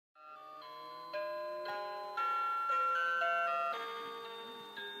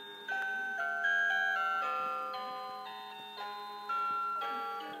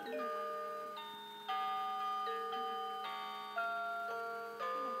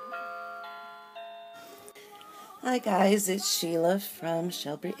Hi guys, it's Sheila from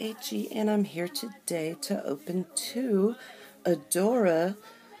Shelby HE, and I'm here today to open two Adora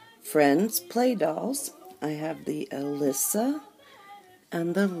Friends Play Dolls. I have the Alyssa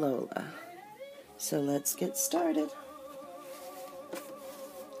and the Lola. So let's get started.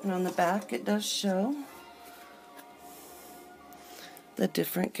 And on the back it does show the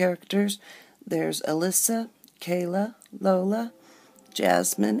different characters. There's Alyssa, Kayla, Lola,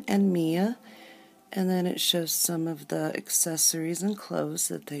 Jasmine, and Mia. And then it shows some of the accessories and clothes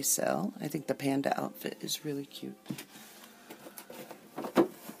that they sell. I think the panda outfit is really cute.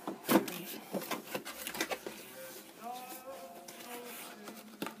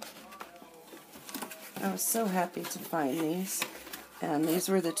 I was so happy to find these. And these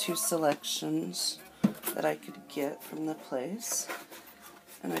were the two selections that I could get from the place.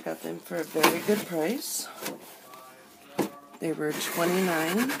 And I got them for a very good price. They were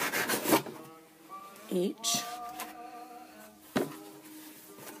 $29 each.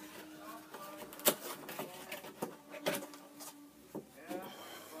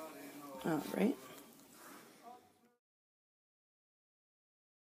 All right.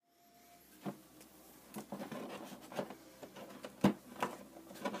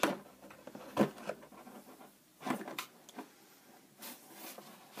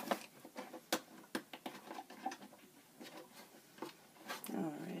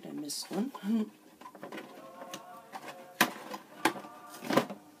 All right, I missed one.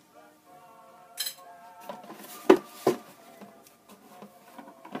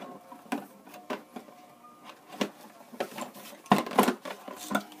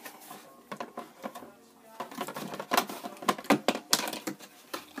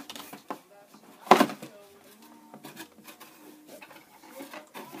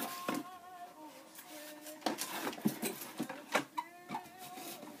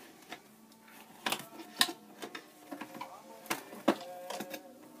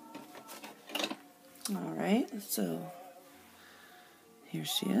 All right, so here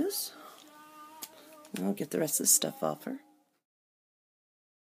she is. I'll get the rest of the stuff off her.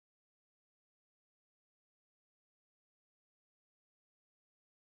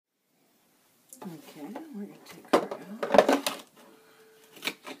 Okay, we're going to take her out.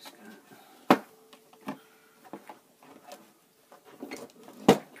 She's got...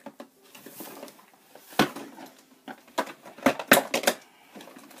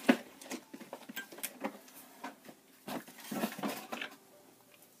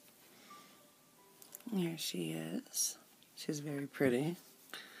 Here she is. She's very pretty.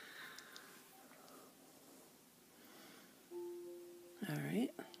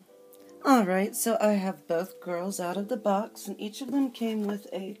 Alright, so I have both girls out of the box, and each of them came with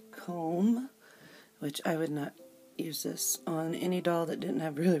a comb, which I would not use this on any doll that didn't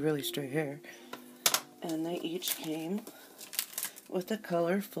have really straight hair. And they each came with a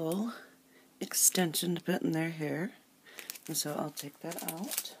colorful extension to put in their hair. And so I'll take that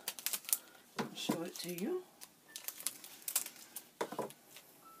out and show it to you.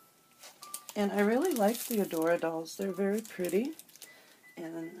 And I really like the Adora dolls. They're very pretty.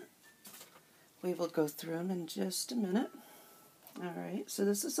 And we will go through them in just a minute. Alright, so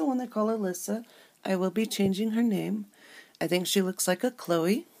this is the one they call Alyssa. I will be changing her name. I think she looks like a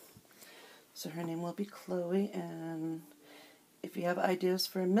Chloe. So her name will be Chloe. And if you have ideas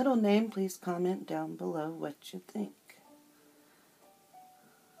for a middle name, please comment down below what you think.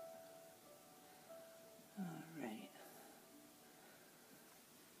 Alright.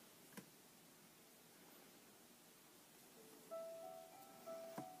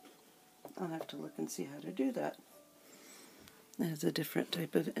 I'll have to look and see how to do that. It has a different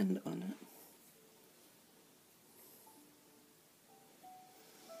type of end on it.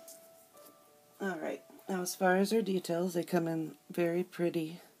 Alright, now as far as her details, they come in very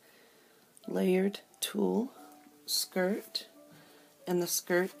pretty layered tulle skirt, and the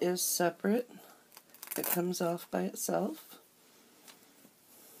skirt is separate. It comes off by itself.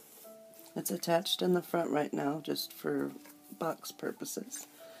 It's attached in the front right now just for box purposes.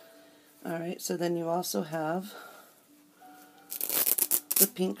 Alright, so then you also have the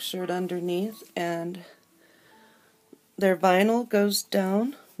pink shirt underneath, and their vinyl goes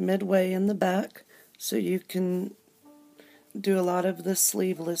down midway in the back, so you can do a lot of the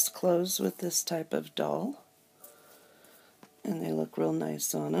sleeveless clothes with this type of doll. And they look real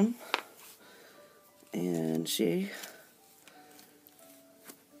nice on them. And she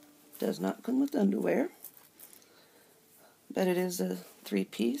does not come with underwear, but it is a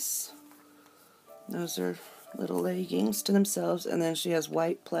three-piece. Those are little leggings to themselves, and then she has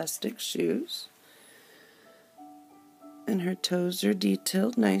white plastic shoes. And her toes are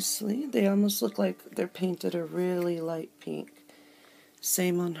detailed nicely. They almost look like they're painted a really light pink.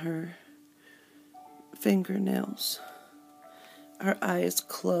 Same on her fingernails. Her eyes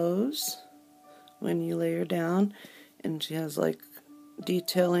close when you lay her down, and she has like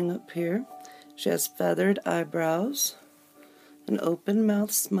detailing up here. She has feathered eyebrows, an open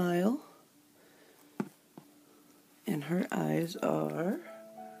mouth smile, and her eyes are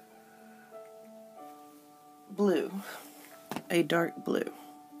blue, a dark blue.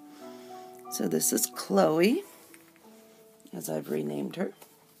 So this is Chloe, as I've renamed her.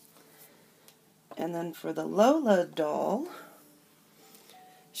 And then for the Lola doll,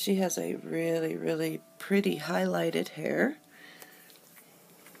 she has a really, really pretty highlighted hair.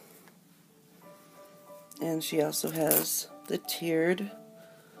 And she also has the tiered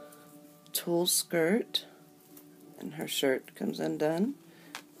tulle skirt. And her shirt comes undone.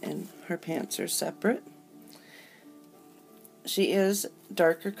 And her pants are separate. She is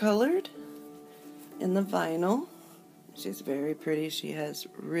darker colored in the vinyl. She's very pretty. She has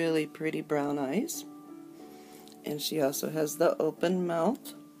really pretty brown eyes. And she also has the open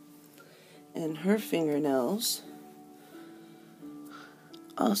mouth. And her fingernails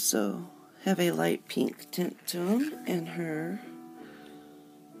also have a light pink tint to them, and her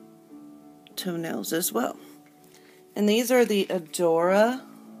toenails as well. And these are the Adora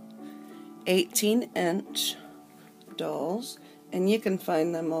 18-inch dolls, and you can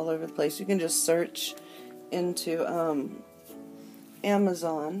find them all over the place. You can just search into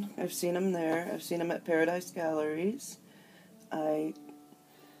Amazon. I've seen them there. I've seen them at Paradise Galleries. I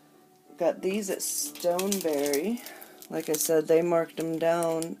got these at Stoneberry. Like I said, they marked them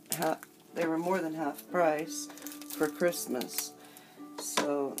down. They were more than half price for Christmas.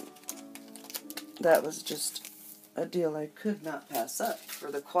 So that was just a deal I could not pass up for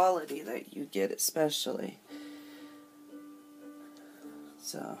the quality that you get especially.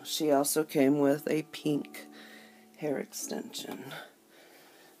 So she also came with a pink hair extension.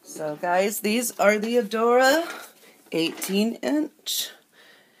 So guys, these are the Adora 18-inch.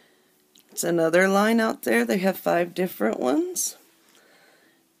 It's another line out there. They have 5 different ones.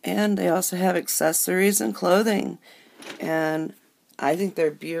 And they also have accessories and clothing. And I think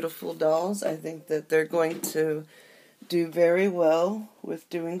they're beautiful dolls. I think that they're going to do very well with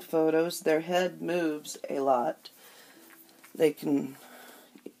doing photos. Their head moves a lot.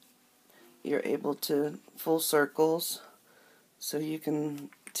 You're able to full circles, so you can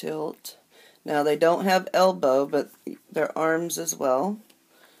tilt. Now they don't have elbow, but their arms as well.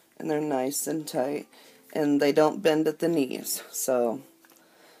 And they're nice and tight. And they don't bend at the knees. So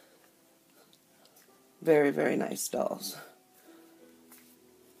very, very nice dolls.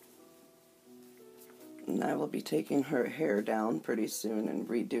 And I will be taking her hair down pretty soon and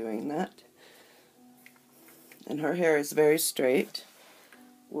redoing that. And her hair is very straight.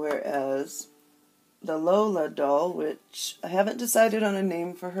 Whereas the Lola doll, which I haven't decided on a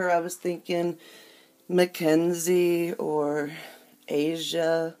name for her. I was thinking Mackenzie or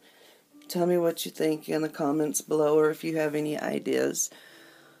Asia. Tell me what you think in the comments below, or if you have any ideas.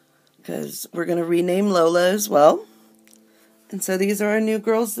 Because we're going to rename Lola as well. And so these are our new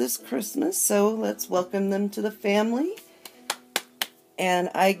girls this Christmas. So let's welcome them to the family. And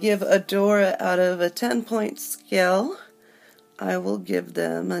I give Adora, out of a 10-point scale, I will give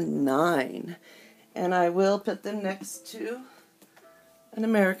them a 9. And I will put them next to an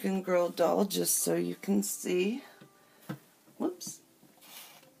American Girl doll just so you can see. Whoops.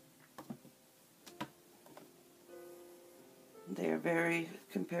 They are very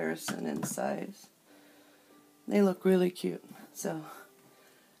comparison in size. They look really cute. So,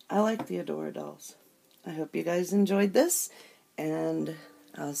 I like the Adora dolls. I hope you guys enjoyed this, and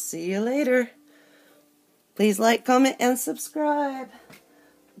I'll see you later. Please like, comment, and subscribe.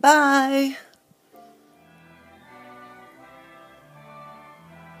 Bye!